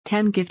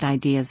10 Gift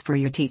Ideas for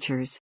Your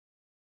Teachers.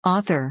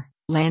 Author,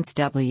 Lance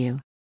W.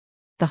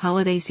 The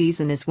holiday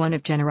season is one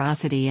of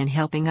generosity and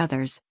helping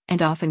others,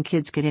 and often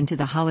kids get into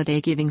the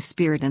holiday giving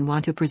spirit and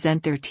want to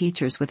present their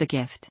teachers with a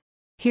gift.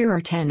 Here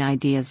are 10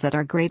 ideas that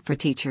are great for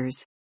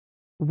teachers.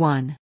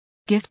 1.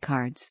 Gift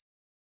cards.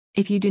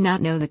 If you do not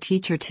know the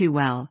teacher too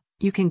well,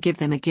 you can give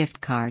them a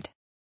gift card.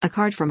 A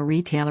card from a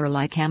retailer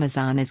like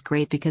Amazon is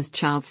great because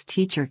child's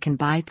teacher can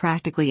buy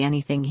practically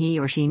anything he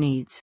or she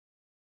needs.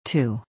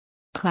 2.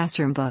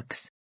 Classroom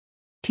books.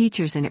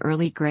 Teachers in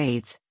early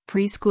grades,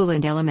 preschool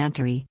and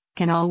elementary,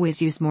 can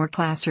always use more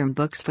classroom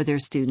books for their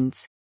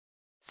students.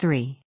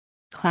 3.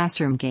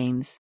 Classroom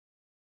games.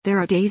 There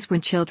are days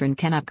when children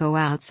cannot go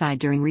outside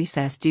during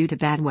recess due to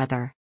bad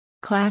weather.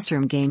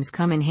 Classroom games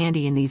come in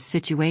handy in these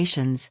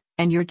situations,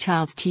 and your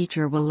child's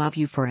teacher will love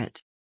you for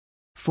it.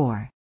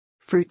 4.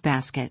 Fruit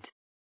basket.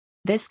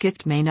 This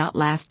gift may not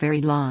last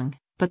very long,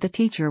 but the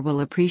teacher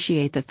will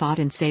appreciate the thought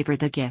and savor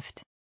the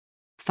gift.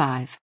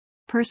 5.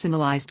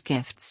 Personalized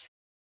gifts.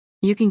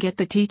 You can get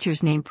the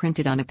teacher's name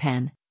printed on a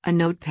pen, a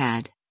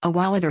notepad, a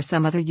wallet or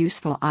some other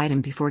useful item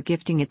before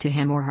gifting it to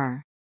him or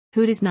her.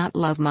 Who does not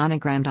love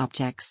monogrammed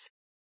objects?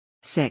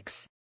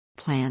 6.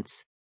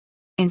 Plants.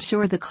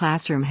 Ensure the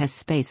classroom has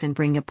space and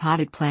bring a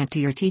potted plant to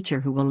your teacher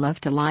who will love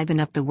to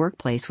liven up the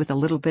workplace with a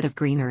little bit of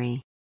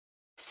greenery.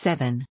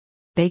 7.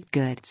 Baked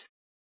goods.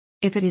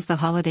 If it is the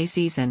holiday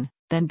season,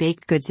 then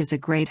baked goods is a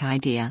great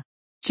idea.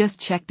 Just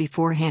check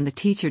beforehand the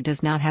teacher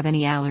does not have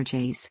any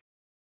allergies.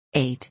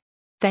 8.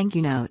 Thank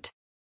you note.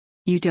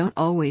 You don't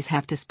always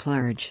have to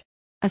splurge.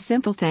 A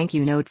simple thank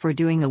you note for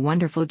doing a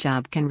wonderful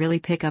job can really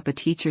pick up a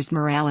teacher's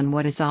morale in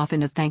what is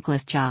often a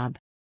thankless job.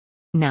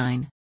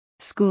 9.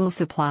 School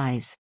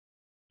supplies.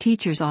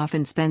 Teachers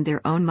often spend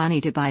their own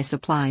money to buy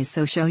supplies,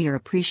 so show your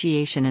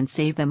appreciation and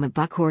save them a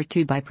buck or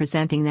two by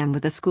presenting them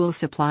with the school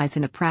supplies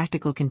in a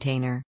practical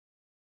container.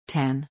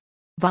 10.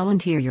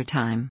 Volunteer your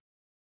time.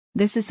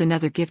 This is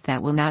another gift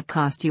that will not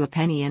cost you a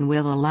penny and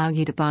will allow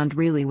you to bond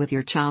really with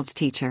your child's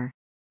teacher.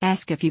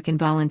 Ask if you can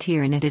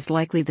volunteer, and it is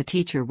likely the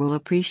teacher will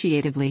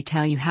appreciatively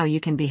tell you how you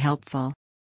can be helpful.